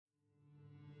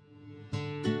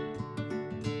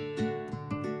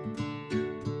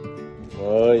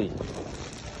10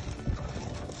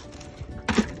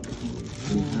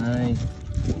 12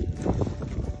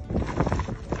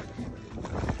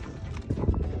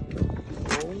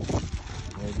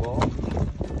 14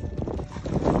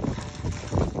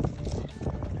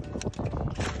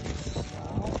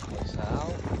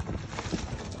 16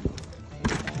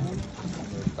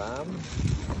 18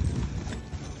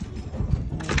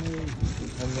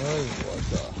 20. Ủa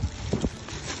trời.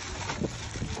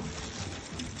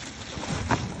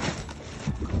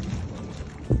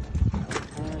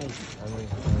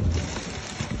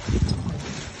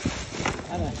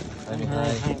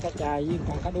 22 hai cá chai với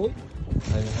con cá đuối.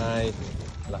 22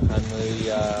 là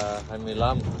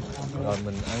 25. Rồi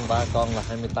mình ăn 3 con là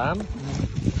 28.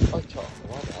 Ôi trời,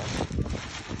 quá đã.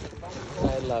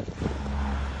 Đây là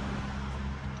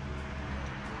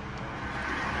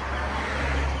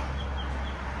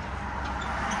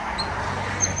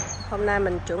hôm nay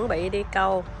mình chuẩn bị đi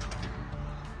câu.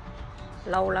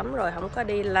 Lâu lắm rồi không có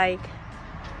đi lay.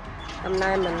 Hôm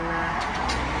nay mình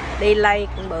đi lay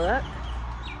một bữa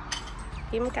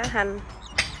kiếm cá hanh.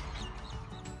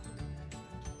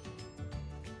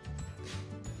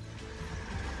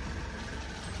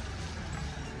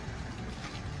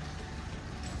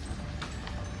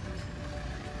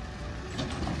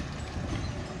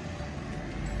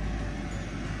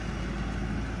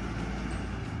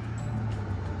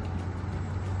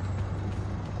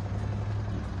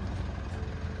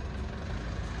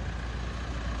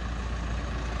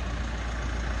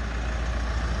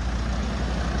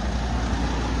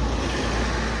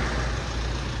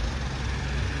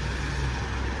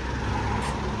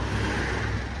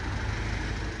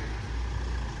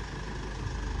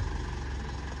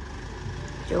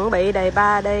 Chuẩn bị đầy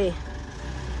 3 đi.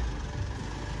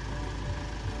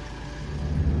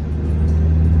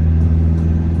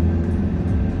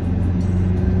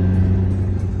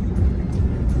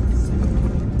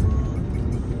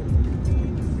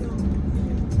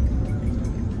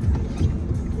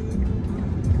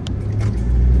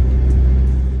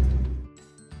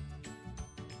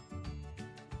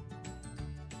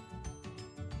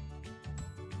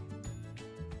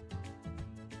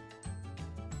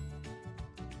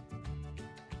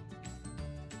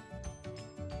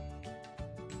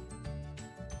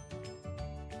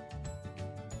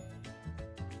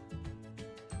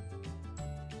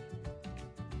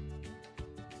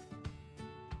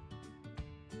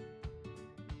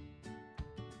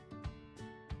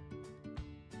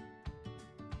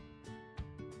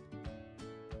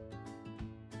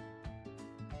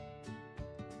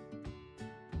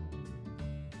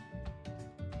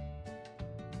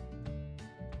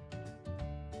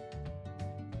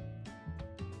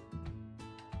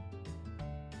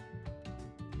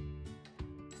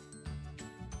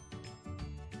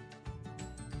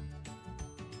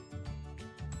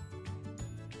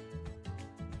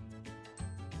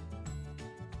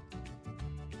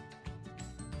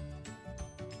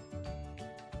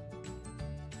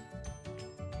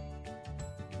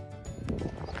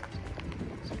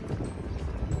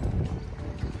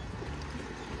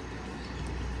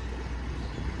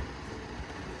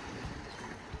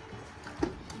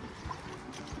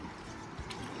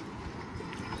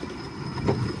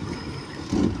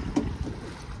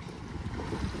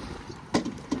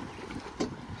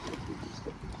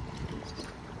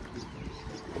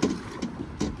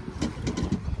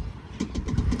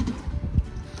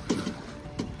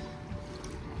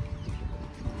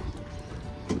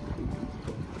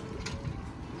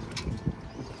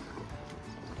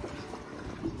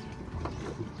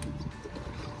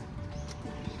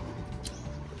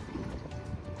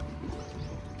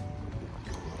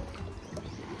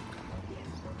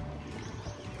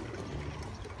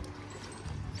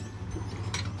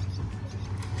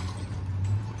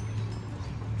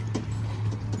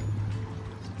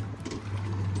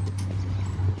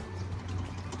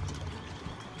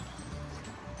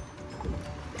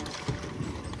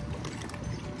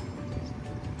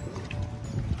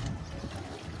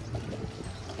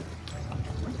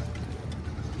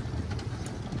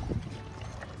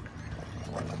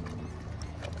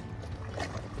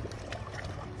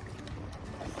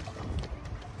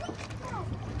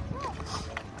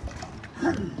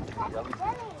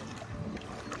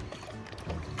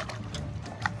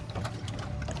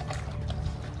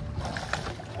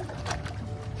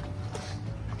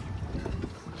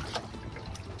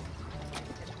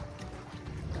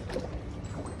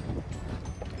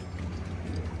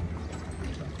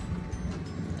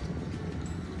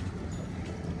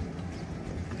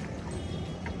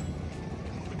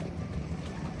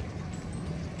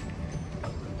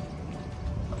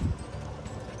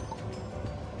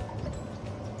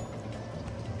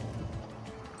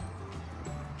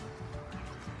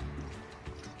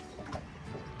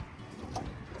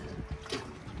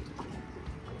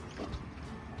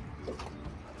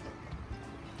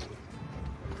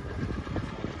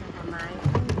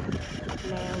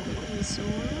 xuống.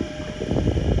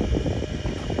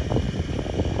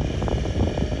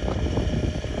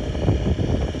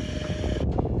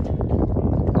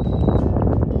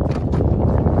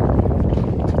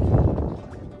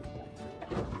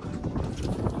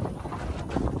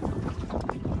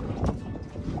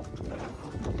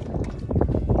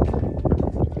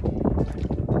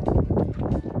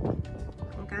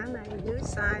 Con cá này dưới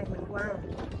sai mình quăng.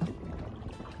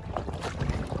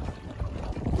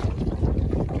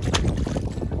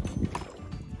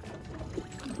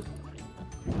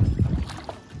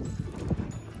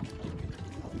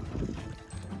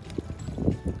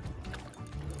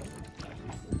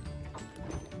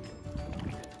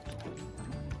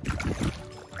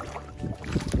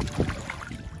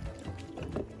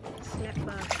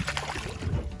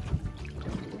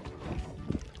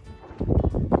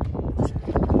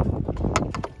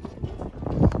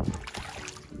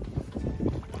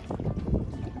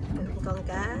 Con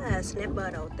cá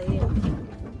snapper đầu tiên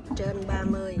trên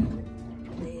 30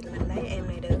 thì mình lấy em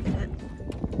này được rồi đó.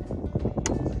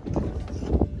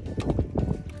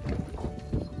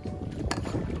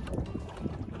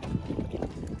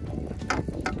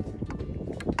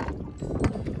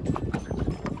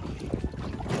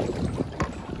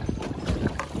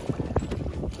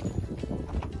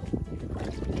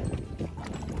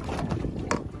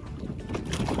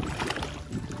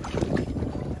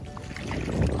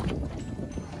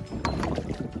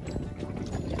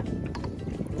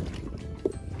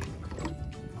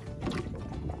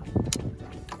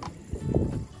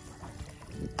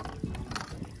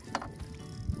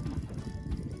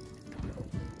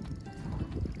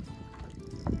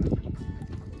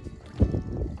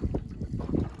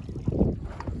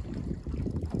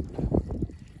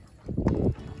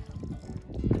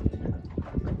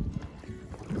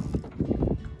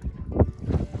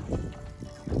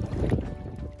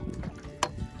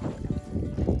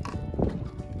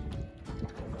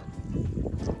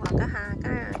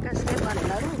 Cá snapper này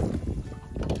lớn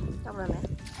trong rồi mẹ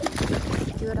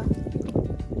chưa đâu.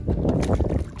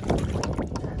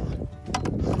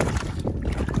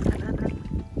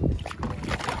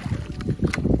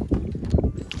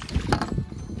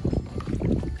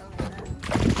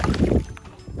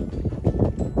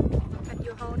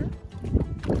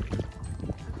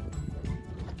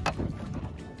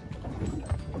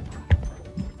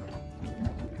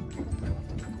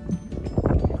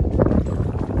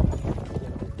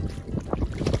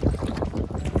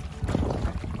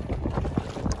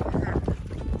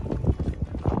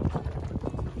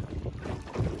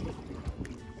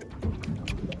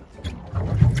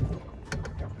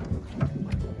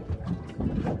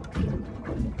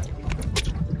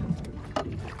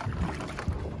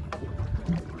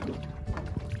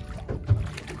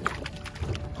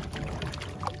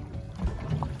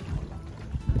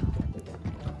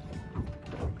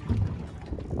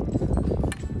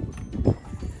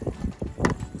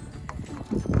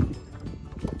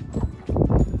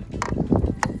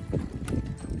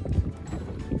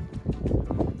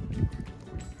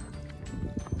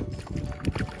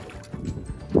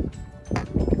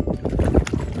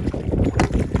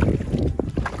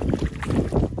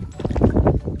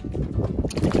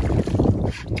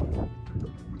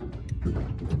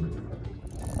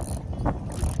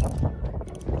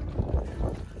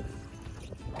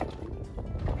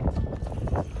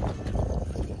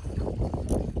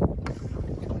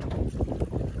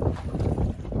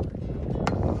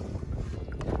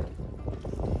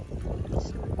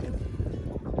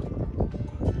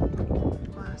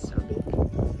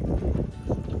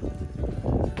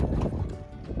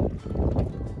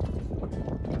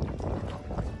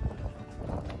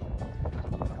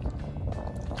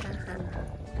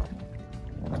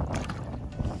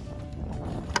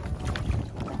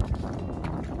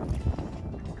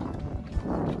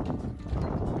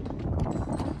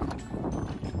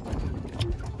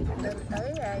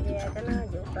 Ra cho nó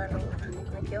vụt ra luôn,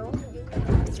 nó trốn dưới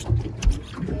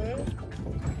ghế.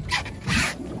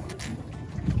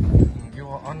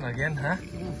 You are on again, hả?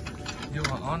 You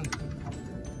are on.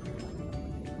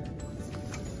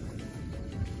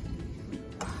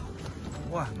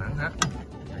 Wow, nặng hả?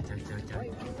 Trời.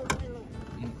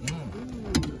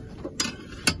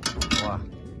 Wow,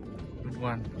 good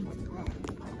one.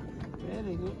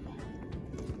 Very good.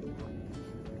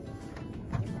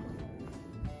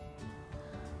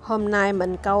 Hôm nay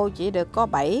mình câu chỉ được có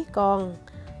 7 con.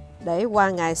 Để qua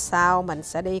ngày sau mình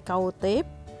sẽ đi câu tiếp.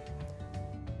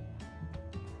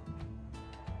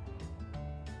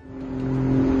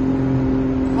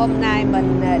 Hôm nay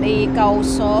mình đi câu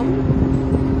sớm.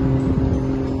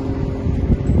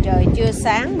 Trời chưa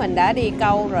sáng mình đã đi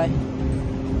câu rồi.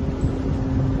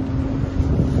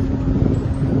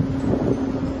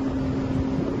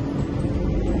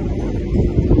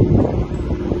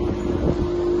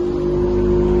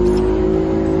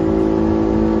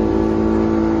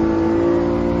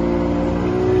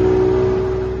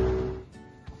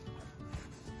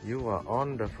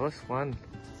 first one.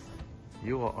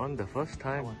 You were on the first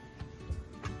time.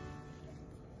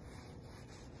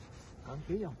 Có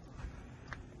ký không?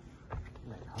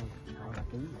 Này thôi, hai là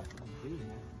ký rồi, ký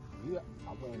nha. Dưới á,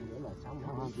 cộng em nữa là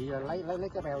 60. Chị lấy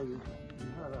cái beo gì?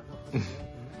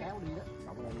 Kéo đi đó,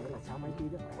 cộng em nữa là 60 mấy ký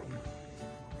đó.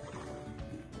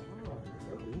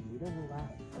 Chị đó mua ba.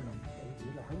 Chị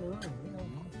là phải nữa rồi, đúng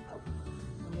không?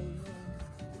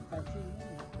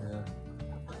 Yeah.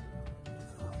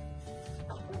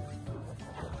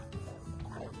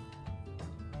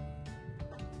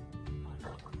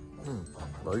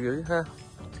 Bự dữ ha.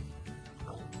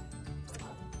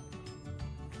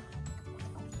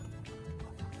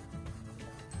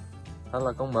 Đó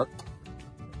là con mực.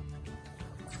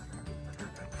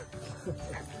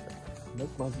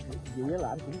 Mực mà gì á là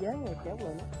anh cũng dán kéo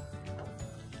lên đó.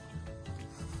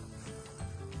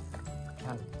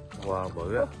 Wow,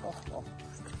 bự á.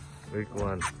 Big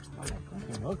one.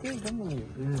 Nửa ký giống nhiều.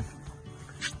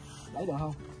 Lấy được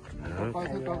không? Được. Coi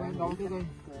cái đôi cái coi.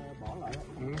 Bỏ lại.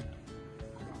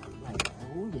 Này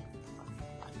uống gì?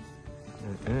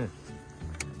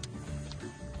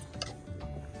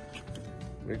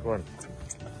 Big one.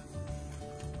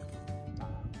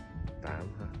 8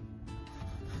 hả?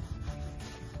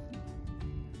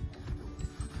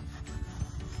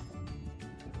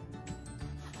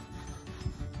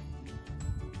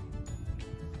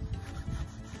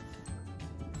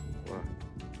 Wow.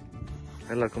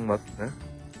 Đây là con mực hả?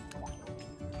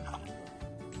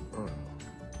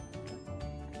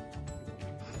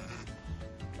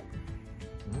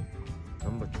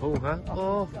 Number 2 hả?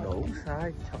 Ô, đủ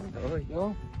sai, trời ơi.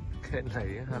 Cái này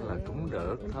là cũng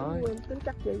được thôi. Tính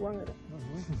chắc vậy quá rồi đó.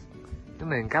 Cái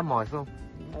này cá mòi phải không?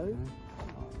 Ừ.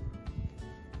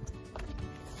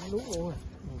 Nó đúng luôn.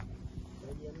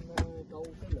 Tại vì anh câu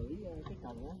cái lưỡi cái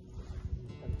cần á,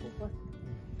 cần cục á.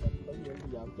 Bây giờ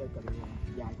chơi cần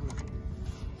dài không?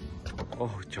 Ồ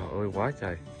trời ơi quá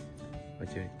trời. Ôi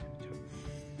trời.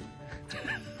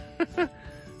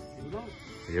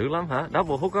 Dữ lắm hả?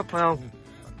 Double hook up phải không?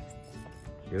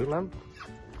 Dữ lắm.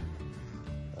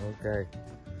 Ok.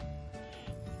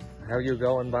 How you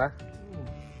go anh ba?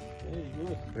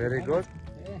 Very good.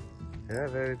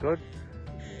 Yeah, very good.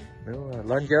 Nếu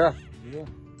lên chưa?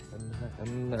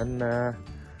 Anh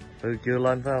Tư chưa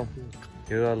lên phải không?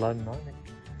 Chưa lên nói đi.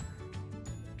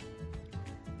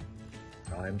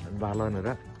 Rồi anh ba lên rồi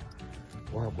đó.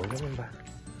 Wow, bự lắm anh ba.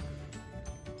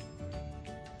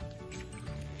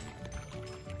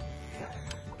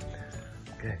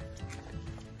 Ok.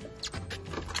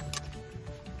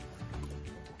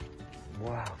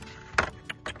 Wow.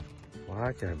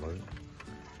 Quá trời bự.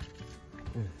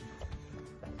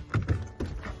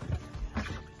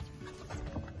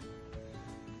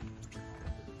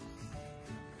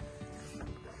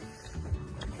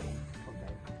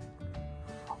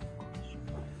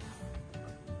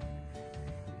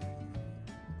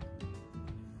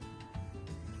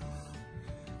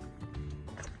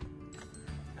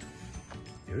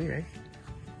 Dữ vậy?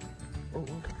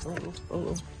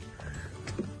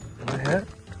 Rồi hả?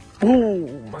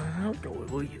 Má trời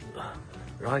ơi.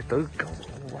 Rồi tự cậu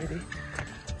quay đi.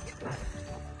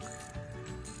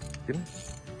 Chính.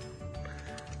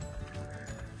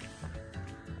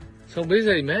 So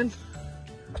busy man.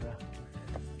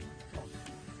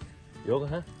 Vô rồi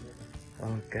hả?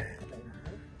 Ok.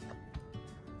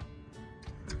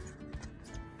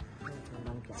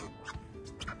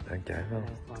 Đang chạy phải không?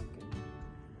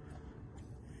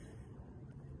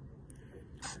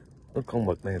 Con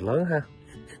mực này lớn ha.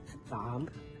 Tạm.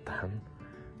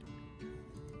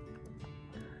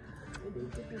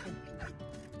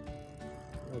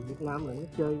 Ở Việt Nam là nó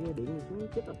chơi cái điện nó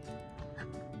chết rồi.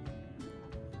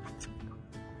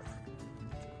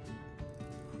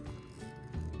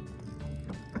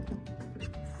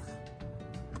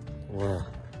 Wow.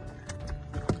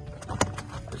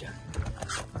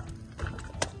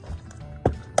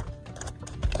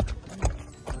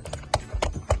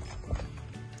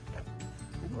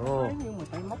 Nhưng mà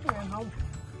tay móc ra không?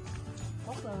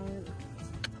 Móc là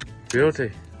Guilty.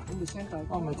 không được xem trời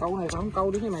con mày câu này không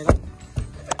câu đến cái này đâu.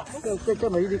 Cái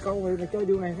Mỹ đi câu mày chơi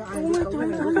điều này có ai đi câu cái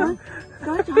này đâu.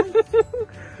 Trời.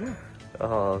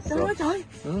 Oh, so Trời.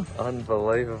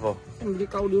 unbelievable. Mình đi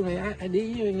câu điều này ai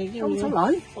đi cái không sao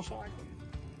lợi.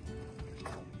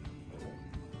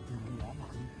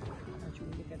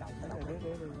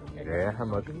 Ghẹ hả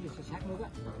mực?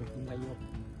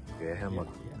 Ghẹ hả mực?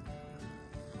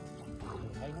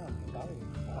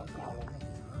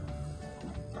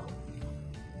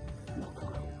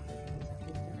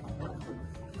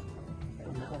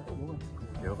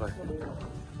 Vô rồi.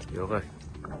 Vô rồi.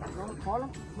 Nó khó lắm,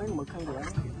 mấy mực không được.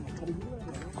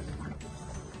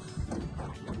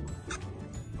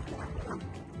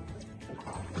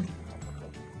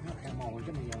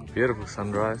 Beautiful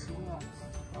sunrise.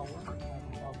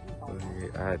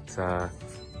 It's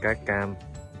cá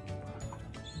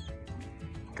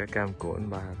cam của anh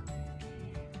ba.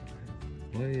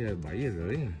 Mới 7 giờ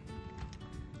rưỡi nè.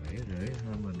 7 giờ rưỡi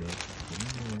thôi mà được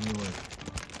cũng nuôi.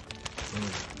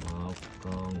 1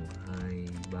 con 2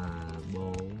 3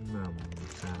 4 5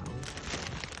 6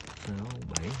 6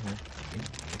 7 hả? 7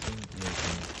 con về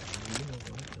con nó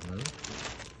quá lớn.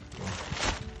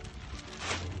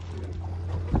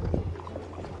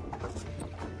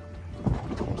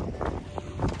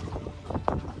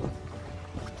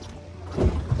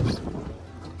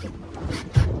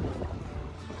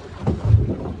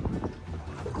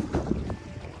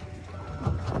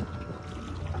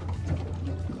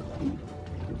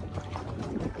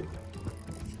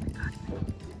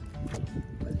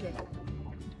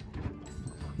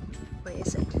 Where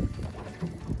is it?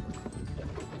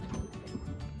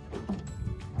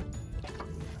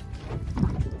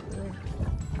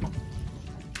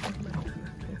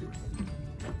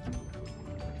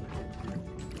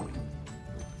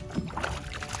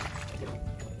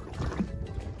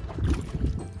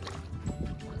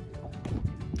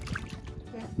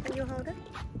 Yeah, can you hold it?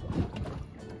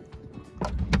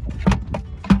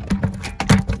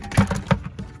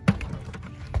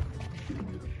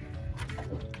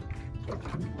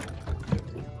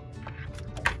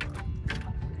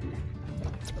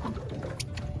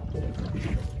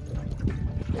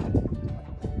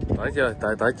 Tới chưa?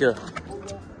 Tới chưa?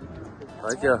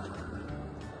 Tới chưa?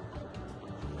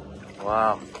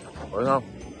 Wow, bự không?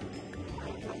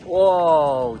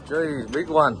 Wow, gee,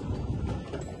 big one.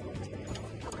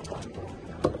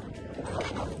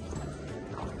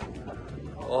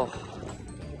 Oh.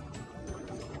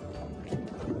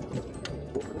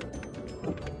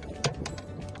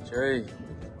 Gee.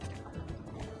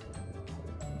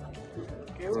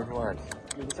 Good one.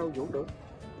 Dùng sâu vũ được.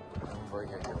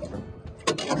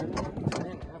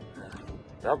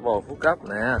 Double phút cấp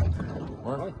nè.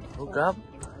 Phút cấp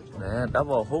nè,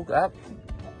 double phút cấp.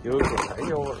 Chưa thảy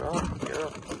vô rồi đó.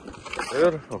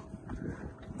 Chưa.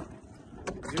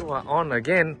 You are on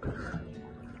again.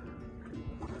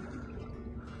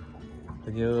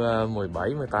 Hình như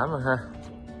 17, 18 rồi ha.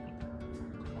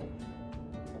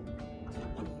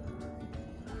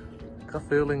 Có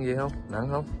feeling gì không? Nặng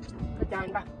không? Cái chai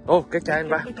anh ba. Ô, cái chai anh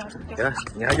ba. Dạ,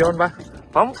 nhả vô anh ba.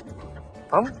 Phóng.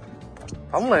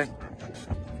 Phóng liền.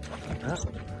 Đó.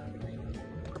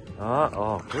 Đó,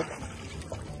 good.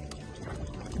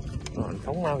 Rồi, anh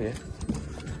phóng mau vậy?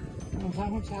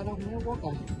 Không sao đâu, nó quá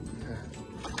cần.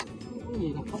 Cái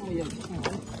gì là không bao giờ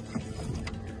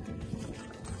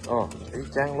y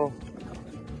chang luôn.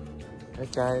 Cái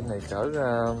chai này cỡ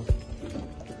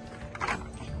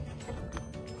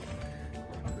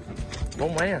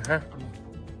 4 mấy à ha?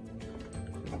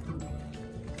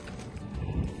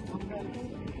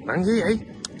 Nặng gì vậy?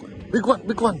 Big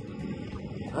one.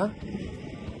 Hả?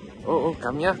 Ô,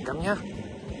 cầm nha.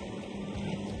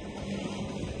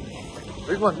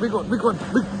 Big one. Big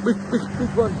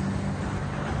one.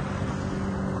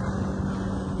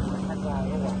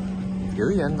 Dữ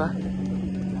vậy anh ba?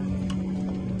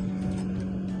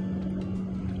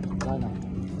 Đây nè.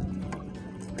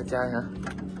 Cái chai hả?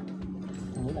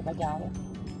 Mình nghĩ là cá chai đó.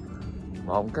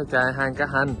 1 cái chai, 2 cá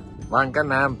hanh, 3 cá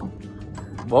nam,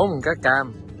 4 cá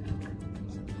cam.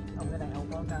 Không, cái này không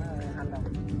có cá hanh đâu.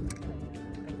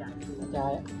 Cá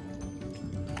chai á.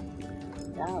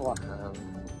 Cá hoặc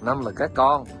 5 là cá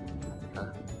con.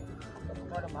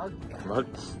 có đâu Mực.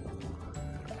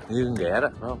 Như con ghẹ đó,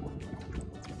 phải không?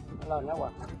 Nó lên đó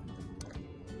hoặc.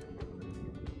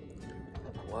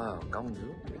 Wow, cong dữ.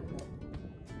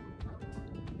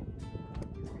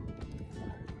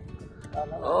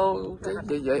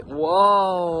 Cái gì vậy?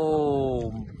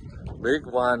 Wow,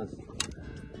 big one.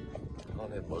 Con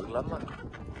này bự lắm á.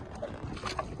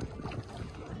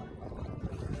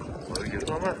 Bự dữ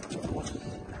lắm á.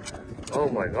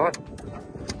 Oh my god.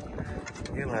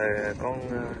 Cái là con...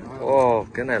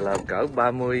 cái này là cỡ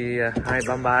 32,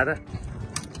 33 đó.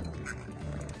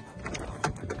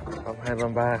 Con 2,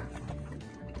 33.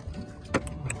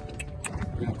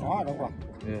 Có đâu rồi.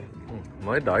 Yeah.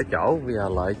 Mới đổi chỗ, bây giờ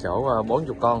lại chỗ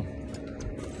 40 con.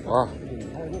 Wow.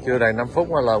 Chưa đầy 5 phút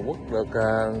mà là quất được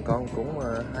con cũng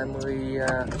 20,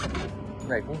 cái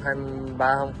này cũng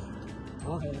 23 không?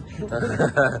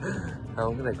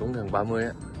 Không, cái này cũng gần 30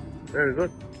 á. Very good.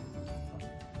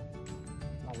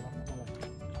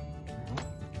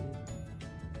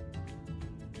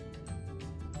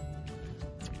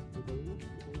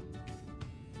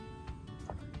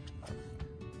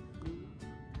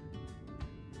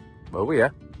 Bự quá vậy?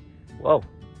 Wow.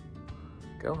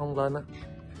 Kéo không lên á.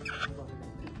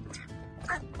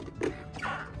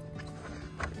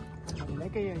 Lấy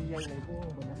cái dây này của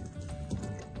mình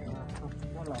không,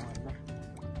 nó lò này.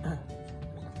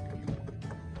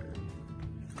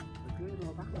 Cứ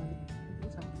lo bắt lên đi.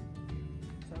 Sao?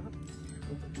 Sao hết?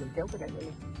 Mình kéo cái gậy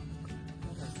lên.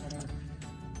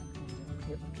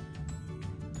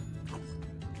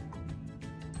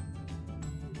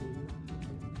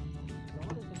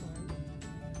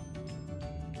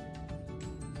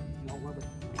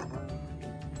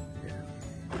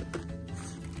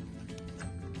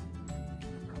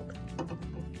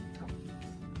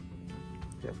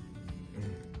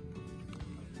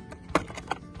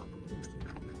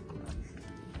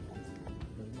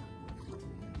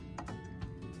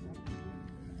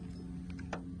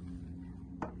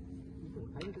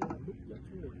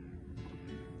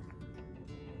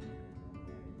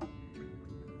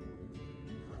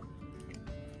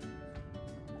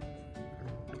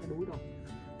 Cái đuôi đâu?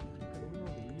 Cái đuôi nó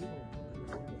bị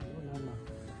nó lên mà.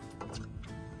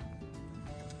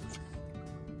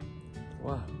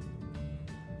 Wow.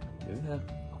 Dữ ha.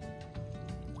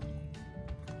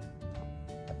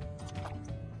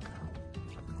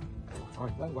 Rồi,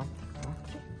 lên quay.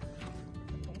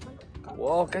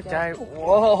 Wow, cá trai.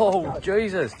 Wow,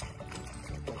 Jesus.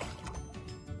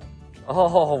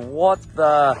 Oh, what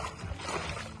the?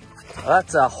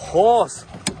 That's a horse.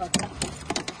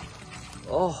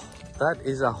 Oh, that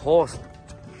is a horse.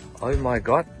 Oh my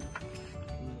God.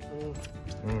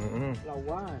 Lâu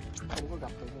quá không có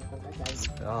gặp được con cá trai.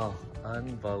 Oh,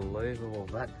 unbelievable.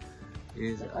 That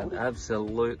is an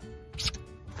absolute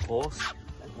horse.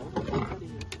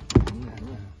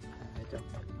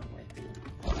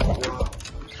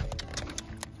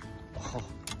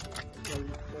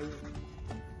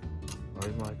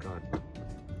 Oh my God.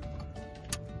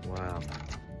 Wow.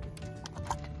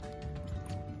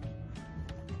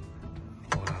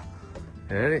 Wow.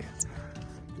 Ready?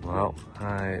 1,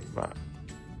 2, 3.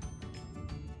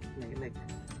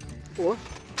 Ủa,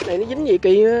 cái này nó dính gì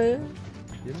kỳ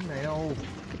Dính neo.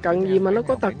 cần gì mà nó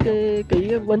có tật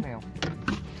kỳ bên.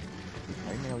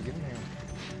 Phải neo dính neo.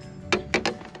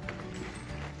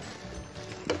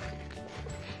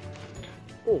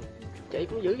 Ồ, chạy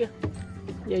cũng dữ kìa.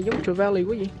 Giờ giống Trevally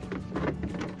quá gì.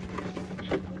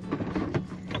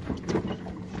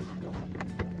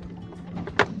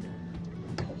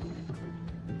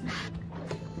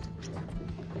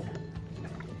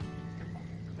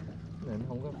 Này nó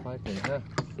không có phai tiền ha.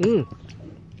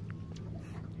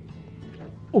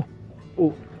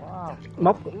 Wow.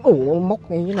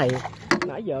 Móc ngay cái này.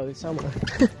 Nãy giờ sao mà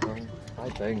Không, phai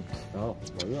tiền. Đó,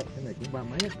 bự á, cái này cũng 3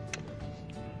 mấy á.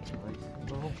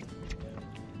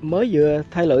 mới vừa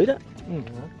thay lưỡi đó.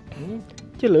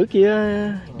 Chứ lưỡi kia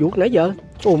vuột nãy giờ.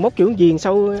 Ồ, móc kiểu gì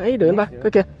sau ấy được anh ba.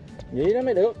 Cái kia. Vậy đó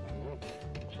mới được.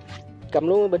 Cầm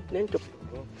luôn Bình, ném chụp.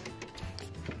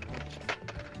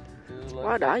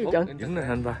 Quá đã vậy trời. Dính này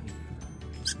anh ba.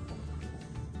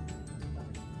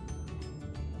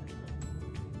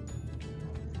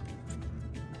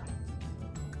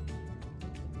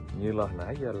 Như là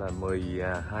nãy giờ là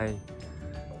 12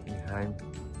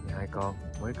 con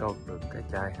mới câu được cái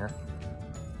chai hả?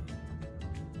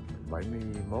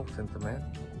 71 cm,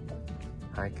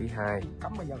 2 kg 2.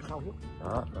 Cắm bây giờ sâu nhất.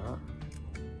 Đó, đó.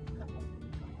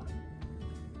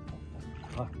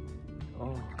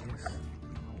 Oh, yes.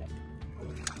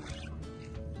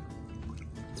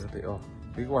 Oh,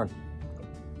 big one.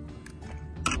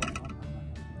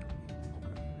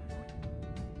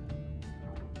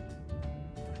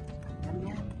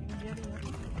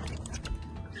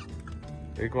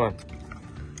 Big one.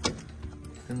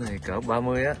 Cái này cỡ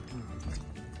 30 á.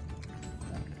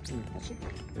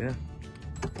 Yeah.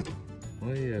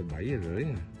 Mới 7,5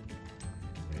 nè.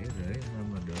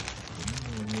 7,5 mà được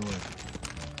cũng mua rồi.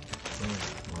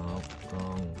 1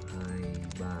 con 2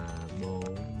 3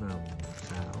 4 5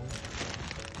 6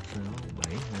 6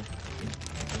 7 hả?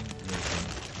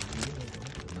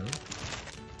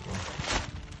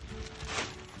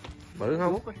 Bự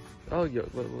không? Oh,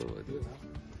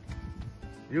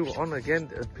 you on again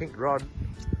a pink rod. I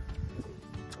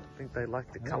think they like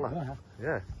the color.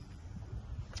 Yeah.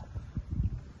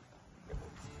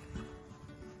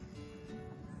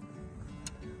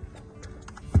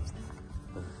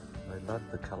 They love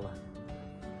the color.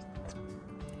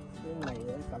 Cái này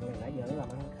cần này nãy giờ nó làm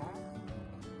ăn khá.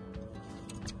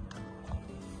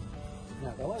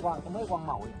 Nè, mới quăng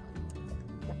mồi.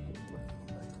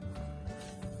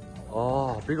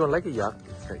 Oh, biết con lấy cái vợt.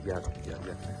 Cái vợt.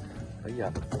 Thấy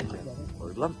vợt.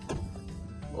 Bự lắm.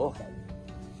 Oh.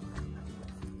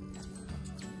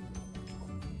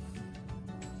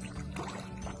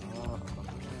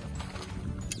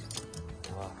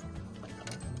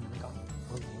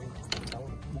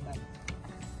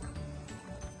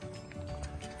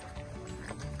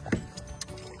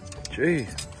 Gee.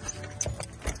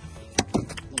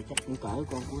 Chắc cũng cỡ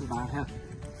con của ba ha.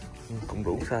 Cũng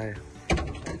đủ size.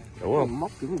 Đủ không?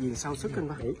 Móc kiểu gì sao sức anh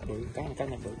ba? Đủ, cái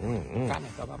này đủ. Cái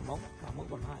này có 31,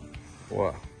 32.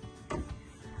 Wow.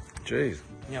 Jeez.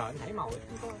 Nhờ anh thấy màu ấy.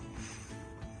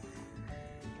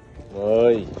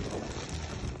 Ơi.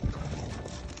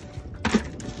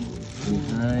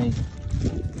 12.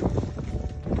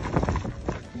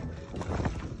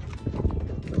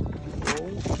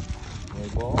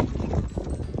 14.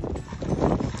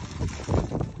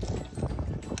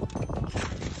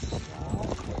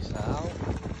 16.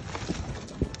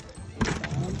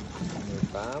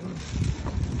 18.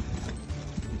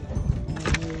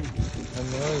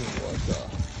 20. Quá trời.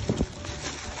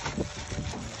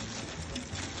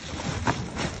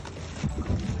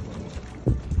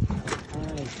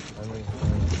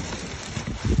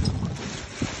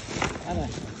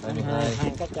 22,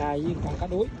 hai cá chai với con cá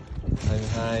đuối.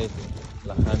 22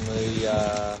 là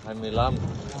 25.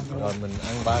 Rồi mình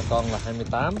ăn 3 con là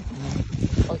 28.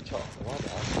 Ôi trời, quá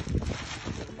đã.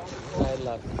 Đây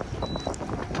là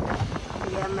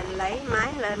giờ mình lấy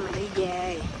máy lên mình đi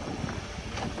về.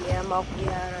 Giờ 1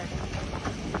 giờ rồi.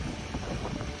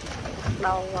 Bắt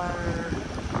đầu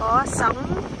có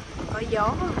sóng, có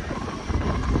gió.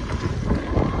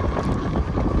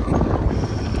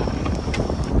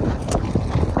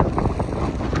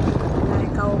 Hai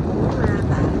câu cũng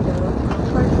tạm được, không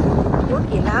có quất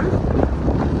gì lắm.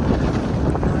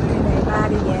 Rồi để ba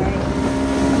đi về.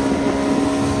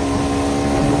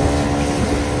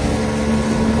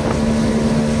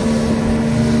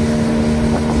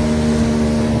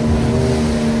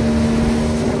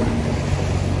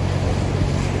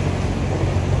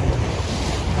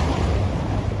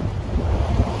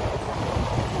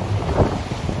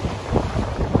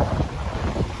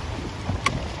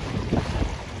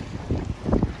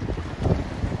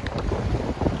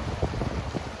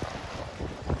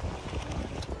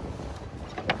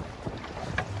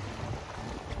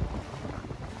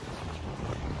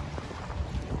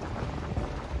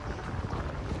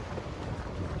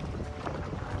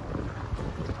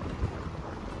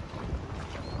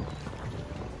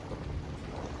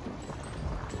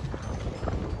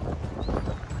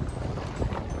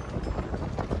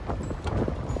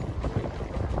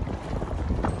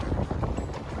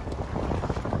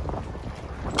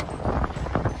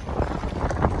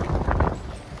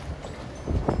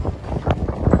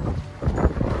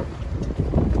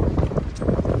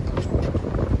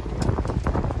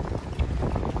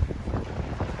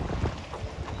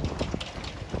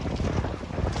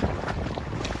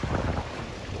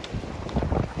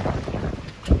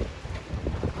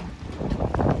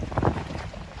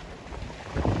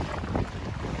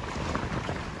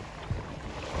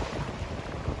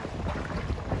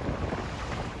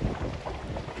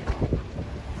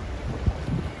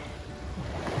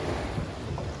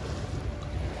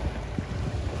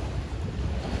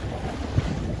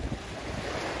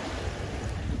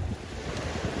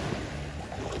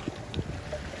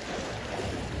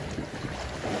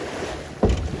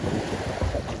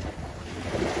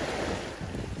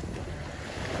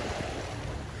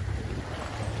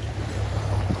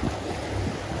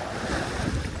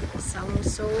 Xong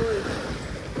xuôi.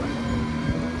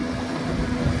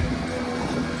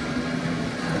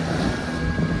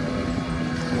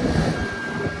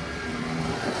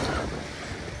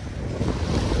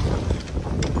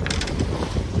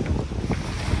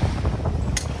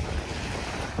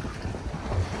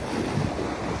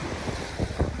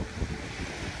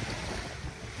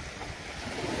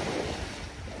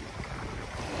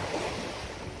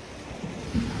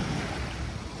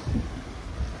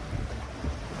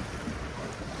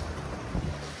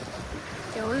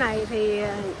 Chỗ này thì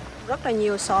rất là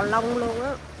nhiều sò lông luôn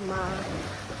á, mà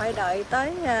phải đợi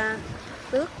tới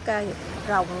nước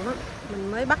rồng á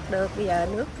mình mới bắt được. Bây giờ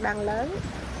nước đang lớn.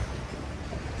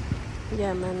 Bây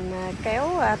giờ mình kéo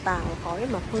tàu khỏi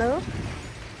mặt nước.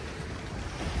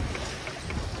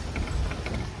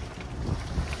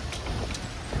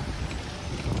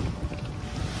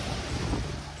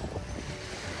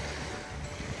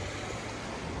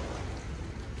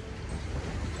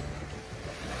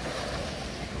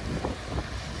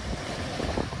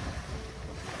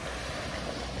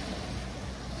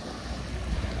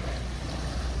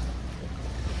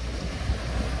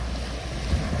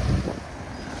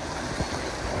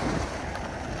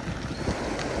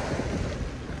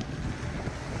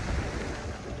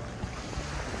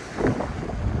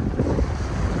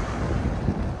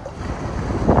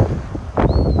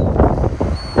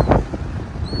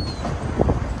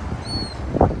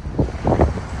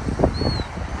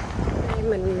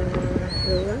 mình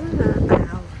rửa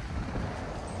tàu.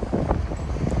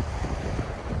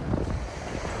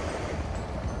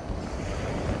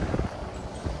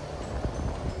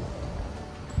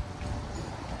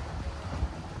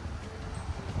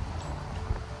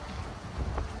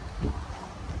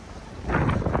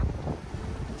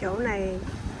 chỗ này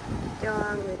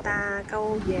cho người ta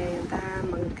câu về người ta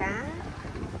mần cá.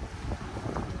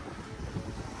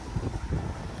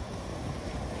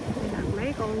 Đặt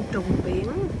mấy con trùng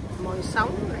biển mồi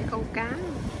sống để câu cá.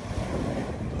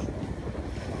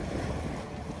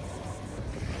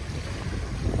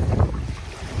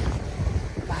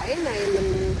 Bãi này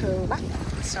mình thường bắt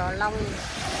sò lông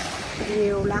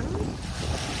nhiều lắm.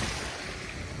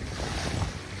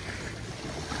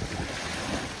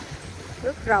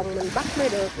 Nước rồng mình bắt mới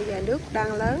được, bây giờ nước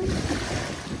đang lớn,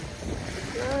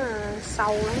 nó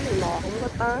sâu lắm mình mò không có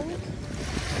tới.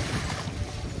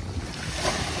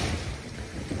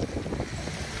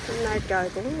 Hôm nay trời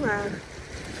cũng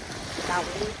động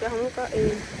chứ không có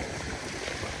yên.